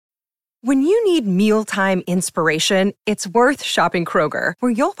When you need mealtime inspiration, it's worth shopping Kroger,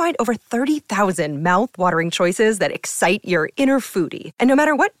 where you'll find over 30,000 mouth-watering choices that excite your inner foodie. And no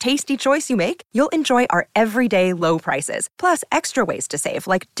matter what tasty choice you make, you'll enjoy our everyday low prices, plus extra ways to save,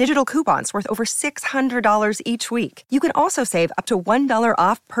 like digital coupons worth over $600 each week. You can also save up to $1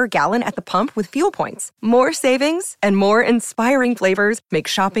 off per gallon at the pump with fuel points. More savings and more inspiring flavors make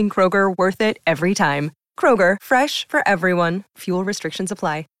shopping Kroger worth it every time. Kroger, fresh for everyone. Fuel restrictions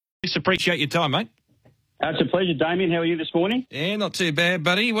apply. Just appreciate your time, mate. It's a pleasure, Damien. How are you this morning? Yeah, not too bad,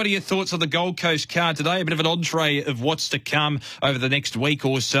 buddy. What are your thoughts on the Gold Coast card today? A bit of an entree of what's to come over the next week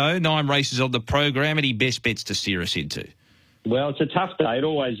or so. 9 races on the program. Any best bets to steer us into? Well, it's a tough day. It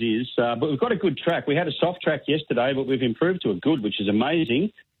always is. But we've got a good track. We had a soft track yesterday, but we've improved to a good, which is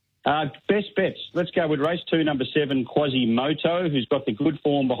amazing. Best bets. Let's go with race 2, number 7, Quasimoto, who's got the good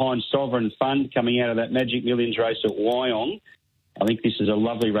form behind Sovereign Fund coming out of that Magic Millions race at Wyong. I think this is a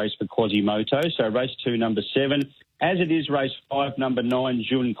lovely race for Quasimoto. So race 2, number 7. As it is race 5, number 9,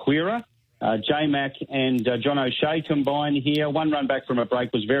 Junquera. J-Mac and John O'Shea combine here. One run back from a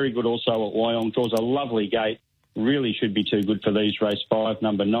break was very good also at Wyong. Draws a lovely gate. Really should be too good for these. Race 5,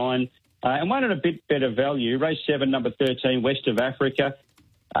 number 9. And one at a bit better value. Race 7, number 13, West of Africa.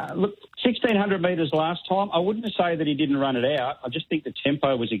 Look, 1,600 metres last time. I wouldn't say that he didn't run it out. I just think the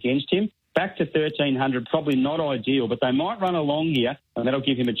tempo was against him. Back to 1,300, probably not ideal, but they might run along here, and that'll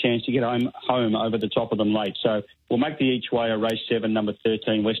give him a chance to get home over the top of them late. So we'll make the each way a race 7, number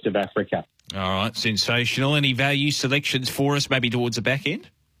 13, West of Africa. All right, sensational. Any value selections for us, maybe towards the back end?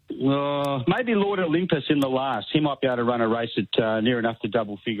 Maybe Lord Olympus in the last. He might be able to run a race at near enough to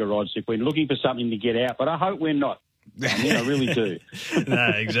double-figure odds if we're looking for something to get out, but I hope we're not. I really do.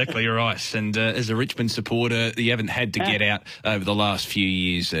 No, exactly right. And as a Richmond supporter, you haven't had to get out over the last few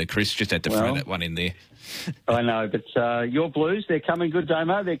years, Chris. Just had to throw that one in there. I know, but your Blues, they're coming good,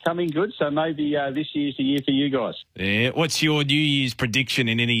 Damo. They're coming good, so maybe this year's the year for you guys. Yeah. What's your New Year's prediction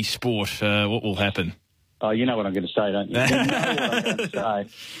in any sport? What will happen? Oh, you know what I'm going to say, don't you? You know what I'm going to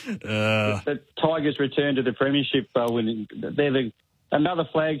say. The Tigers return to the premiership. They're another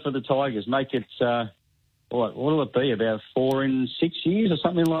flag for the Tigers. Make it... what will it be, about 4 in 6 years or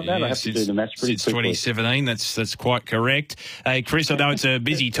something like that? I have to do the maths pretty quickly. Since 2017, that's quite correct. Hey, Chris, I know it's a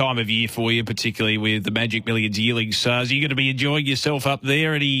busy time of year for you, particularly with the Magic Millions Yearling Stars. Are you going to be enjoying yourself up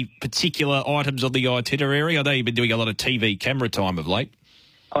there? Any particular items on the itinerary? I know you've been doing a lot of TV camera time of late.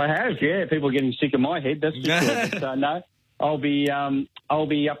 I have, yeah. People are getting sick of my head, that's for sure. But, no, I'll be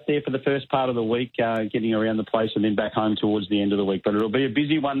up there for the first part of the week, getting around the place and then back home towards the end of the week. But it'll be a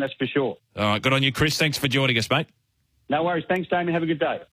busy one, that's for sure. All right, good on you, Chris. Thanks for joining us, mate. No worries. Thanks, Damien. Have a good day.